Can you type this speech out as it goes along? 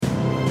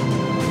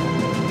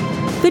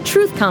The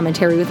Truth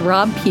Commentary with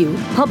Rob Pugh,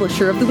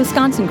 publisher of the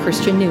Wisconsin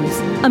Christian News,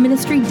 a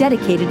ministry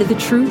dedicated to the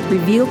truth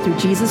revealed through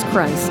Jesus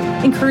Christ,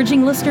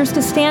 encouraging listeners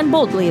to stand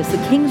boldly as the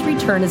King's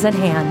return is at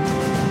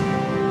hand.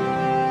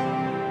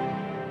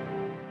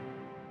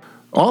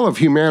 All of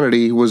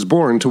humanity was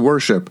born to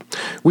worship.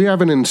 We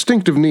have an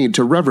instinctive need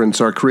to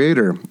reverence our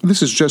Creator.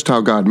 This is just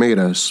how God made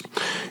us.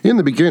 In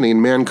the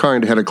beginning,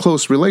 mankind had a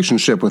close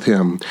relationship with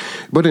Him.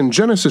 But in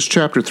Genesis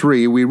chapter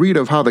 3, we read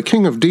of how the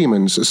king of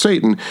demons,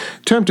 Satan,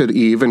 tempted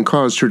Eve and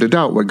caused her to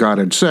doubt what God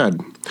had said.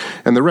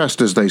 And the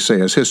rest, as they say,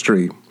 is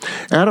history.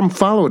 Adam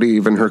followed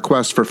Eve in her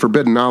quest for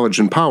forbidden knowledge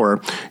and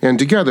power, and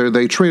together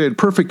they traded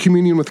perfect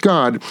communion with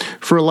God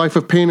for a life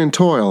of pain and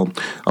toil,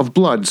 of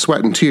blood,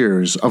 sweat, and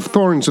tears, of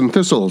thorns and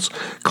thistles,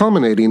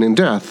 culminating in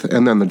death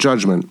and then the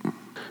judgment.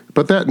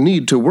 But that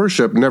need to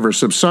worship never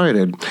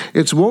subsided.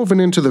 It's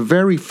woven into the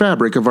very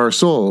fabric of our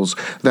souls,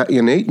 that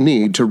innate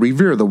need to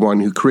revere the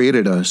one who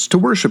created us, to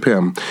worship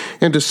Him,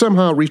 and to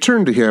somehow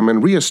return to Him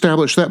and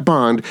reestablish that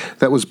bond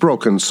that was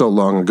broken so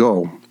long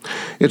ago.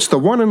 It's the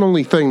one and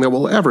only thing that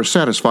will ever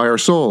satisfy our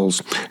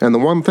souls, and the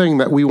one thing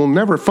that we will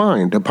never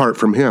find apart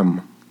from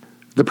Him.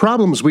 The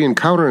problems we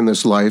encounter in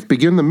this life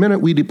begin the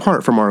minute we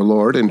depart from our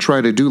Lord and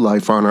try to do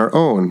life on our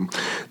own.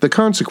 The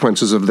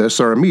consequences of this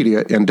are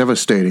immediate and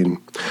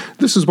devastating.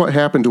 This is what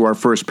happened to our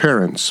first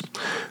parents.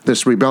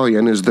 This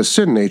rebellion is the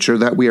sin nature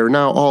that we are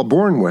now all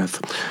born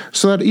with,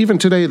 so that even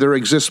today there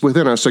exists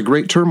within us a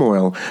great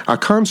turmoil, a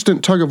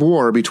constant tug of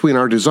war between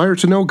our desire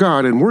to know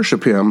God and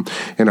worship Him,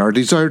 and our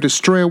desire to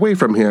stray away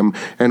from Him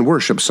and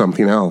worship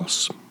something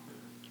else.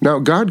 Now,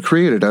 God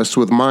created us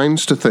with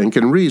minds to think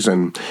and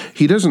reason.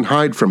 He doesn't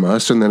hide from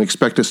us and then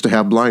expect us to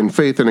have blind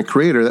faith in a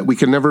Creator that we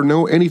can never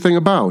know anything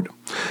about.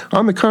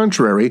 On the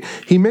contrary,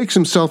 He makes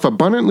Himself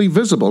abundantly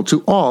visible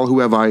to all who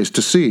have eyes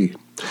to see.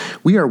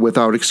 We are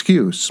without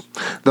excuse.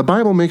 The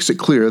Bible makes it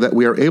clear that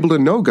we are able to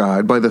know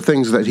God by the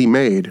things that He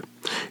made.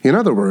 In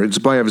other words,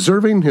 by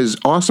observing His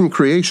awesome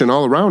creation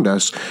all around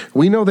us,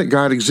 we know that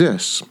God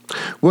exists.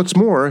 What's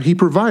more, He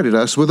provided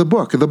us with a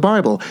book, the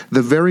Bible,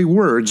 the very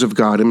words of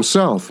God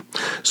Himself,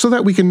 so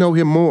that we can know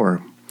Him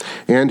more.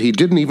 And He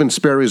didn't even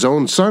spare His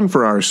own Son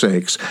for our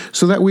sakes,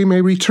 so that we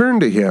may return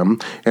to Him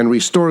and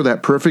restore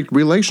that perfect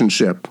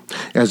relationship,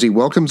 as He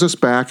welcomes us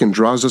back and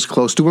draws us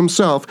close to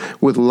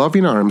Himself with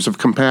loving arms of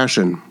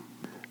compassion.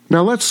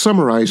 Now let's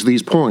summarize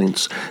these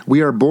points. We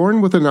are born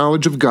with a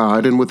knowledge of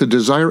God and with a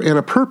desire and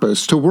a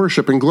purpose to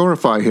worship and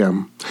glorify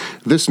Him.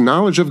 This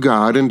knowledge of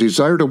God and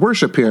desire to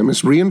worship Him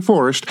is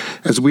reinforced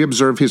as we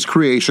observe His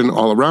creation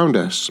all around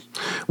us.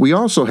 We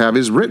also have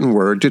His written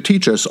word to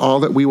teach us all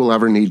that we will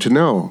ever need to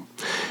know.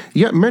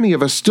 Yet many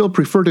of us still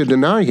prefer to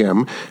deny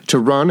Him, to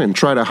run and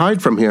try to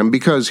hide from Him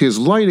because His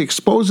light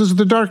exposes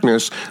the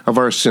darkness of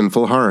our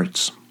sinful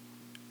hearts.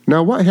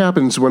 Now, what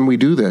happens when we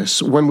do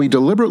this, when we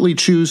deliberately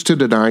choose to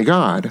deny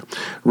God?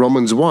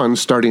 Romans 1,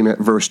 starting at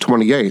verse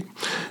 28.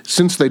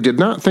 Since they did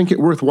not think it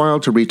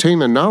worthwhile to retain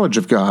the knowledge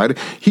of God,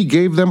 He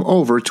gave them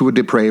over to a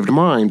depraved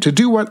mind, to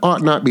do what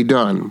ought not be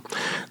done.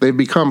 They've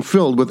become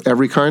filled with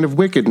every kind of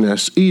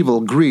wickedness,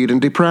 evil, greed,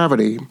 and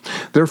depravity.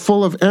 They're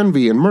full of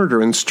envy and murder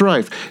and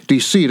strife,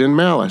 deceit and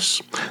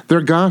malice.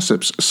 They're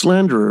gossips,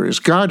 slanderers,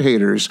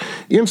 God-haters,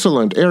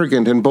 insolent,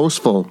 arrogant, and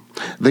boastful.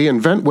 They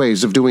invent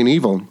ways of doing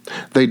evil.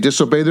 They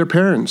disobey their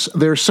parents.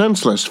 They're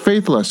senseless,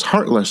 faithless,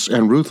 heartless,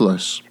 and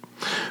ruthless.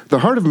 The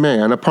heart of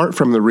man, apart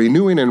from the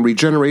renewing and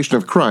regeneration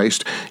of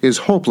Christ, is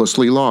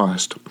hopelessly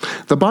lost.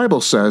 The Bible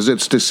says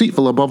it's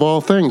deceitful above all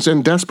things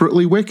and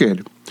desperately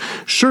wicked.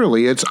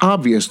 Surely it's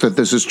obvious that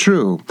this is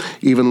true.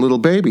 Even little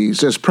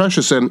babies, as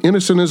precious and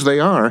innocent as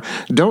they are,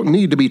 don't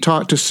need to be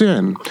taught to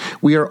sin.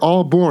 We are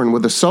all born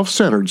with a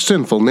self-centered,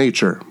 sinful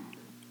nature.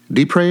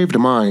 Depraved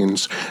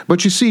minds.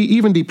 But you see,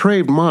 even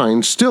depraved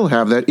minds still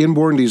have that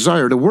inborn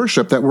desire to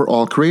worship that we're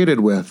all created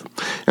with.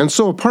 And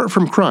so, apart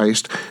from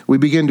Christ, we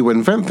begin to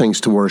invent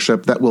things to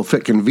worship that will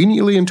fit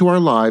conveniently into our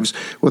lives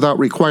without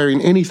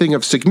requiring anything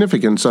of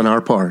significance on our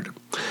part.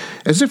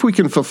 As if we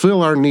can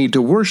fulfill our need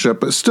to worship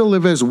but still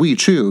live as we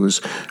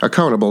choose,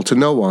 accountable to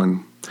no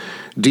one.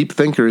 Deep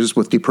thinkers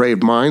with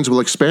depraved minds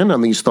will expand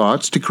on these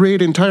thoughts to create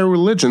entire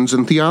religions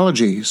and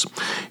theologies.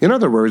 In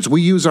other words,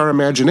 we use our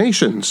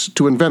imaginations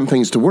to invent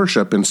things to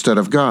worship instead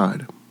of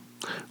God.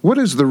 What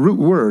is the root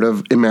word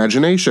of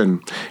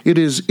imagination? It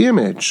is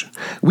image.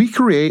 We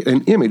create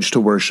an image to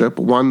worship,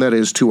 one that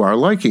is to our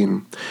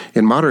liking.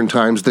 In modern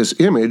times, this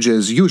image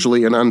is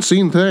usually an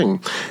unseen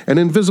thing, an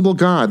invisible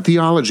God,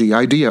 theology,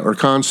 idea, or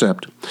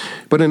concept.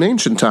 But in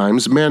ancient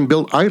times, man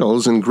built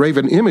idols and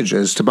graven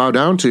images to bow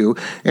down to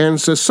and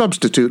as a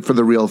substitute for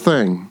the real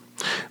thing.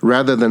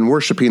 Rather than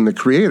worshiping the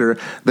Creator,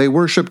 they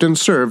worshipped and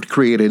served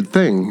created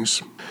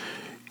things.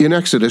 In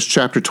Exodus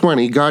chapter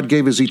 20, God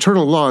gave His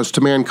eternal laws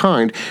to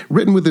mankind,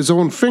 written with His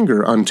own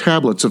finger on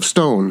tablets of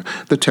stone,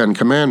 the 10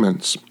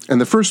 Commandments. And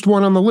the first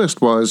one on the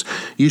list was,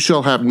 "You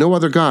shall have no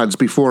other gods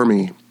before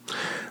me."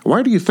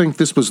 Why do you think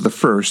this was the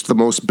first, the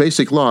most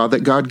basic law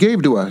that God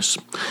gave to us?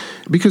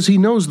 Because He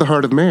knows the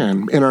heart of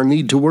man and our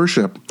need to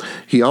worship.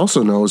 He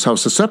also knows how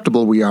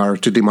susceptible we are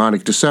to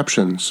demonic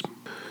deceptions.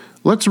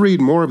 Let's read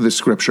more of this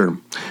scripture.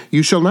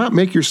 You shall not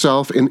make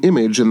yourself an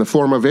image in the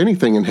form of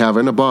anything in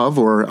heaven above,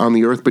 or on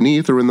the earth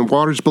beneath, or in the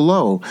waters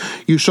below.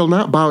 You shall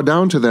not bow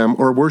down to them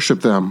or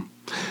worship them.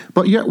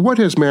 But yet what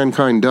has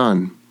mankind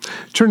done?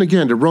 Turn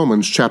again to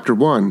Romans chapter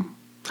 1.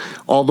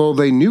 Although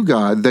they knew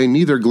God, they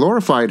neither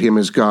glorified him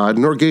as God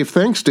nor gave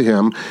thanks to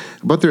him,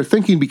 but their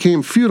thinking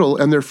became futile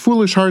and their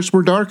foolish hearts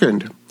were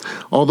darkened.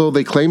 Although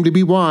they claimed to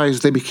be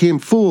wise, they became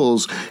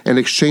fools and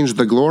exchanged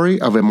the glory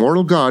of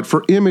immortal God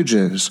for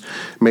images,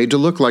 made to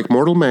look like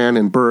mortal man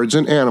and birds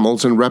and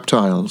animals and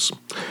reptiles.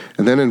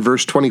 And then in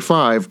verse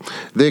 25,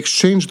 they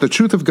exchanged the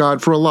truth of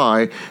God for a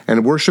lie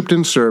and worshipped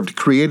and served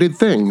created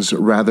things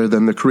rather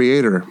than the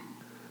Creator.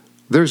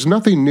 There's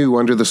nothing new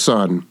under the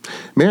sun.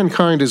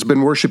 Mankind has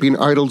been worshiping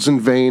idols in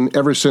vain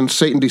ever since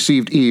Satan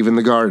deceived Eve in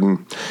the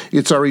garden.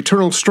 It's our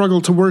eternal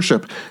struggle to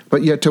worship,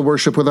 but yet to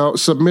worship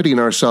without submitting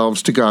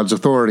ourselves to God's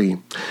authority.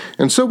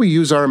 And so we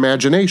use our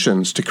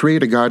imaginations to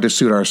create a God to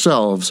suit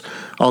ourselves,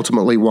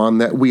 ultimately one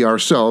that we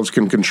ourselves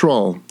can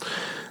control.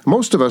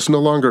 Most of us no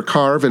longer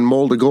carve and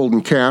mold a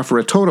golden calf or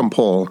a totem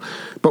pole,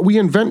 but we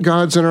invent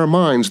gods in our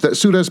minds that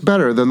suit us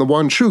better than the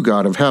one true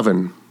God of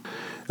heaven.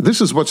 This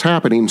is what's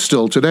happening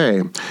still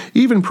today.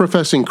 Even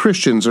professing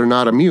Christians are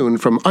not immune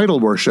from idol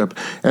worship,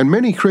 and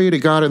many create a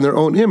God in their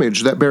own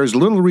image that bears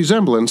little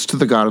resemblance to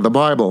the God of the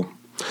Bible.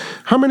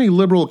 How many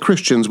liberal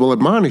Christians will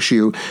admonish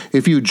you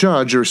if you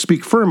judge or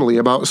speak firmly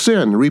about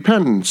sin,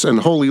 repentance, and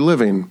holy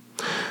living?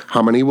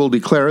 How many will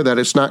declare that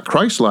it's not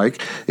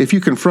Christ-like if you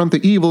confront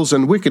the evils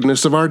and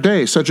wickedness of our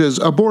day, such as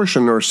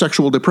abortion or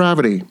sexual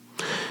depravity?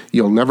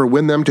 You'll never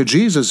win them to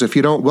Jesus if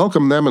you don't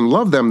welcome them and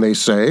love them, they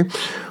say.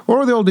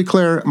 Or they'll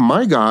declare,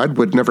 my God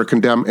would never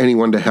condemn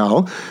anyone to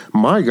hell.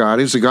 My God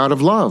is a God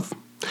of love.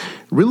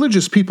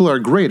 Religious people are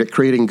great at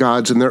creating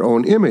gods in their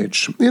own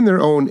image, in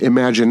their own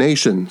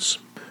imaginations.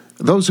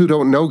 Those who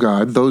don't know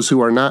God, those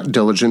who are not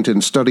diligent in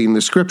studying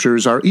the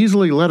Scriptures, are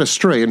easily led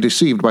astray and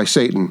deceived by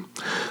Satan.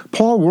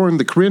 Paul warned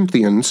the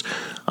Corinthians,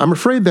 I'm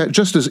afraid that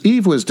just as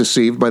Eve was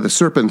deceived by the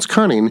serpent's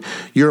cunning,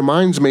 your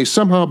minds may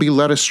somehow be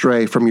led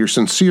astray from your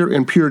sincere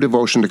and pure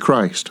devotion to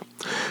Christ.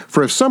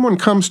 For if someone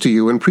comes to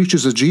you and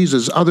preaches a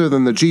Jesus other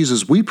than the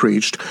Jesus we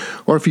preached,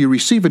 or if you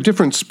receive a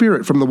different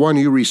spirit from the one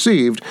you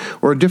received,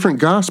 or a different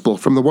gospel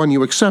from the one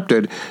you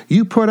accepted,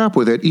 you put up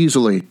with it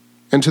easily.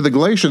 And to the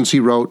Galatians he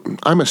wrote,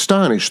 I'm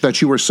astonished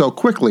that you are so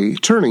quickly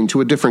turning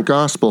to a different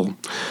gospel.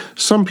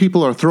 Some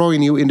people are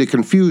throwing you into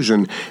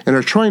confusion and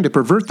are trying to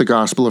pervert the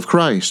gospel of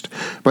Christ.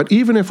 But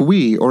even if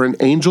we, or an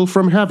angel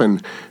from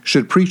heaven,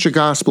 should preach a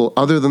gospel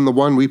other than the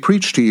one we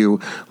preach to you,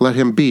 let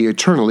him be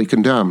eternally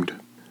condemned.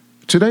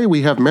 Today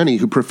we have many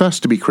who profess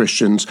to be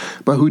Christians,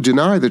 but who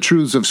deny the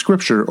truths of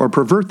Scripture or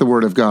pervert the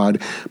Word of God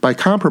by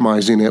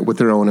compromising it with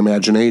their own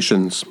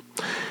imaginations.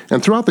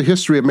 And throughout the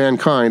history of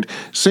mankind,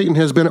 Satan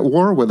has been at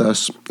war with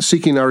us,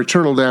 seeking our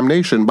eternal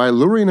damnation by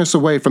luring us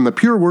away from the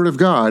pure Word of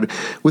God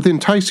with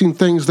enticing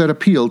things that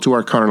appeal to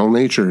our carnal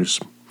natures.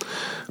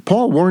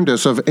 Paul warned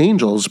us of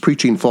angels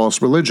preaching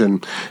false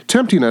religion,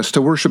 tempting us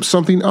to worship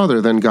something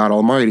other than God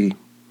Almighty.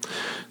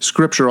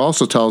 Scripture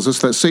also tells us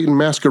that Satan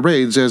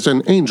masquerades as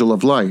an angel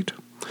of light.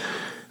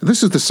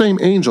 This is the same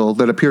angel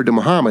that appeared to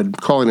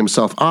Muhammad, calling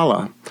himself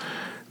Allah.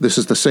 This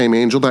is the same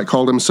angel that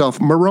called himself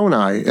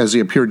Moroni as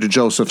he appeared to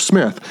Joseph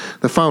Smith,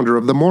 the founder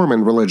of the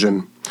Mormon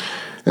religion.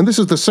 And this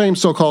is the same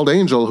so-called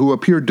angel who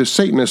appeared to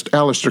Satanist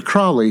Aleister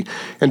Crowley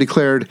and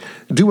declared,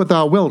 Do what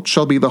thou wilt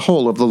shall be the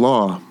whole of the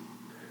law.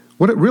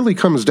 What it really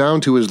comes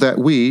down to is that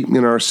we,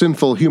 in our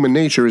sinful human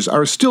natures,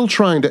 are still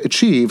trying to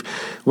achieve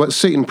what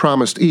Satan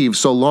promised Eve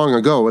so long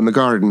ago in the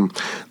garden,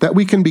 that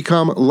we can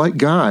become like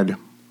God.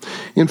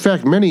 In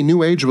fact, many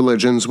New Age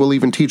religions will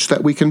even teach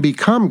that we can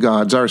become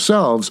gods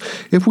ourselves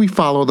if we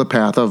follow the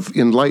path of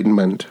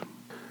enlightenment.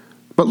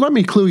 But let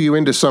me clue you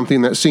into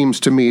something that seems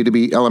to me to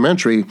be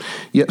elementary,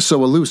 yet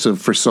so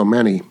elusive for so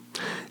many.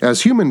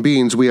 As human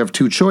beings, we have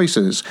two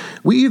choices.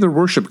 We either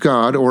worship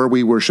God or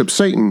we worship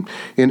Satan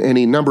in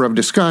any number of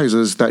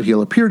disguises that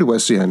he'll appear to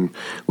us in,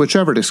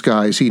 whichever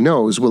disguise he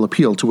knows will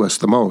appeal to us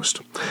the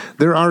most.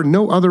 There are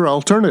no other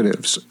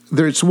alternatives.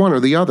 It's one or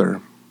the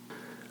other.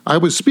 I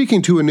was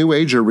speaking to a New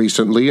Ager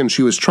recently, and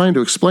she was trying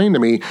to explain to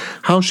me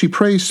how she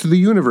prays to the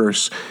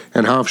universe,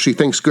 and how if she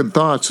thinks good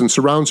thoughts and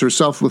surrounds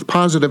herself with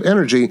positive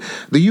energy,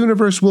 the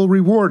universe will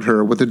reward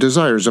her with the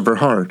desires of her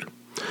heart.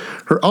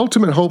 Her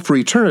ultimate hope for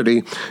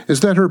eternity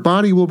is that her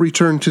body will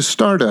return to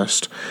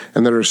stardust,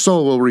 and that her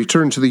soul will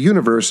return to the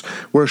universe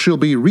where she'll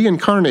be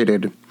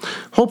reincarnated,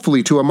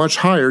 hopefully to a much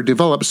higher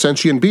developed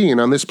sentient being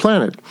on this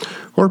planet,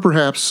 or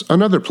perhaps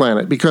another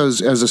planet,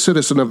 because as a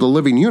citizen of the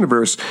living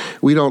universe,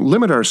 we don't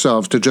limit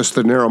ourselves to just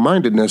the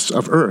narrow-mindedness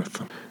of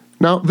Earth.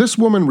 Now, this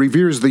woman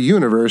reveres the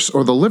universe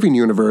or the living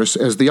universe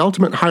as the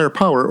ultimate higher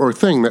power or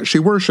thing that she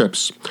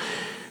worships.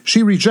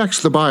 She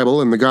rejects the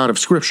Bible and the God of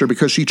Scripture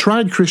because she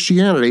tried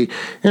Christianity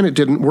and it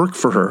didn't work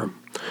for her.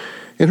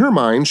 In her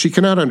mind, she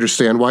cannot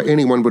understand why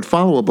anyone would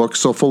follow a book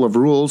so full of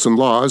rules and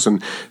laws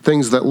and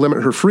things that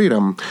limit her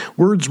freedom,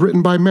 words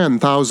written by men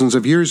thousands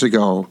of years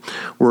ago,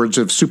 words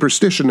of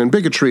superstition and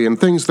bigotry and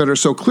things that are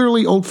so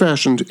clearly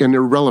old-fashioned and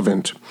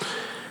irrelevant.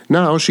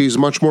 Now she's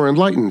much more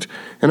enlightened,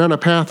 and on a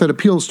path that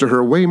appeals to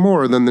her way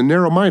more than the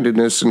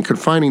narrow-mindedness and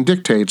confining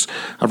dictates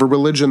of a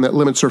religion that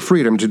limits her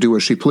freedom to do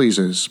as she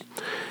pleases.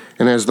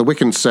 And as the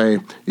Wiccans say,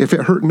 if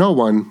it hurt no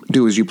one,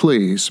 do as you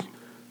please.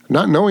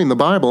 Not knowing the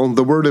Bible,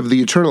 the word of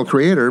the eternal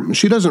Creator,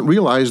 she doesn't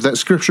realize that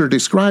Scripture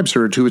describes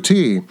her to a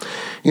T.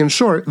 In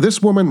short, this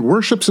woman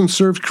worships and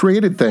serves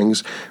created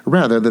things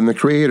rather than the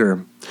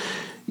Creator.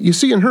 You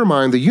see, in her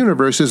mind, the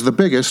universe is the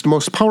biggest,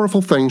 most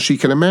powerful thing she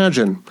can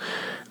imagine.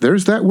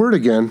 There's that word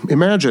again,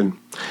 imagine.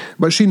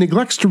 But she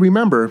neglects to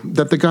remember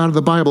that the God of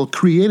the Bible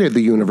created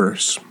the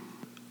universe.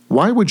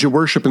 Why would you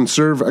worship and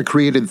serve a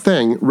created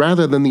thing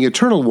rather than the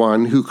eternal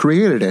one who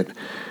created it?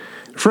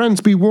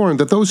 Friends, be warned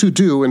that those who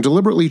do and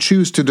deliberately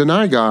choose to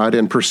deny God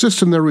and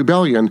persist in their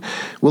rebellion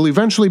will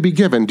eventually be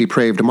given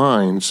depraved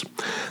minds.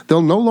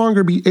 They'll no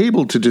longer be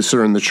able to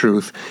discern the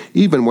truth,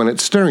 even when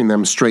it's staring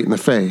them straight in the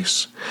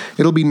face.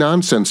 It'll be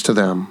nonsense to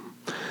them.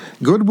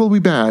 Good will be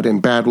bad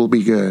and bad will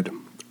be good.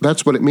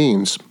 That's what it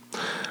means.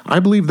 I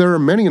believe there are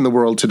many in the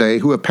world today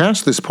who have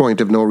passed this point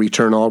of no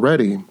return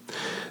already.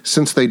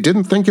 Since they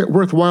didn't think it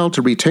worthwhile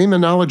to retain the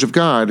knowledge of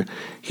God,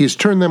 He's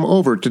turned them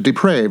over to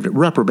depraved,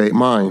 reprobate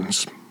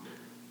minds.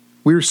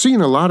 We're seeing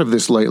a lot of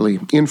this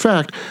lately. In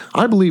fact,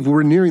 I believe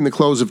we're nearing the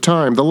close of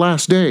time, the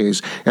last days,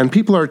 and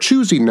people are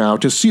choosing now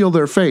to seal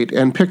their fate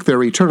and pick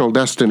their eternal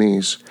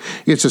destinies.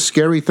 It's a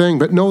scary thing,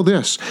 but know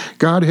this: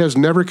 God has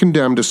never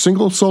condemned a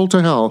single soul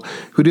to hell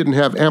who didn't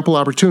have ample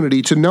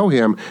opportunity to know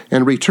Him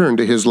and return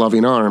to His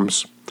loving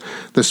arms.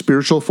 The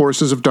spiritual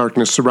forces of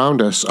darkness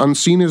surround us,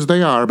 unseen as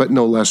they are, but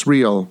no less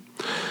real.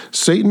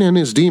 Satan and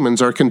his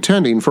demons are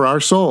contending for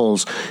our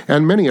souls,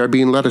 and many are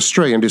being led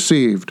astray and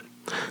deceived.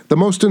 The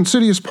most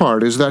insidious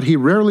part is that he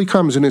rarely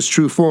comes in his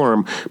true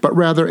form, but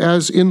rather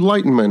as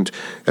enlightenment,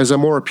 as a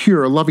more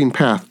pure, loving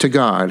path to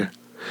God.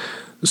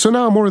 So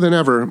now more than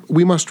ever,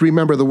 we must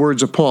remember the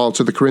words of Paul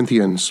to the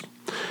Corinthians.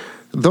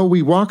 Though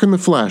we walk in the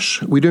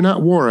flesh, we do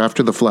not war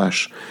after the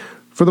flesh.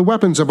 For the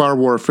weapons of our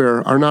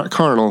warfare are not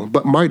carnal,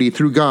 but mighty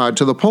through God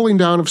to the pulling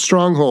down of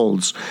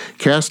strongholds,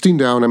 casting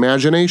down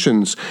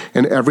imaginations,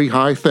 and every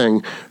high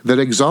thing that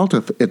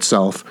exalteth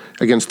itself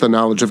against the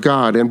knowledge of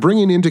God, and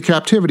bringing into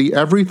captivity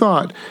every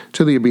thought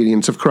to the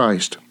obedience of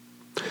Christ.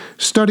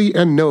 Study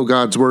and know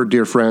God's Word,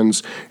 dear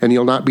friends, and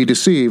you'll not be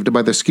deceived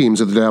by the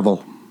schemes of the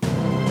devil.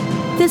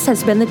 This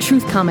has been the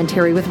Truth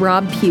Commentary with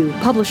Rob Pugh,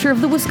 publisher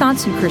of the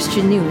Wisconsin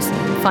Christian News.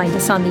 Find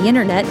us on the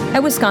internet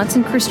at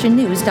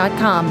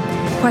wisconsinchristiannews.com.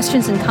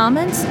 Questions and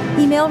comments?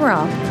 Email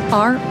Rob,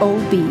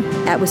 R-O-B,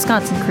 at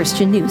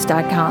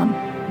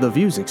wisconsinchristiannews.com. The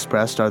views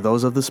expressed are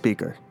those of the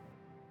speaker.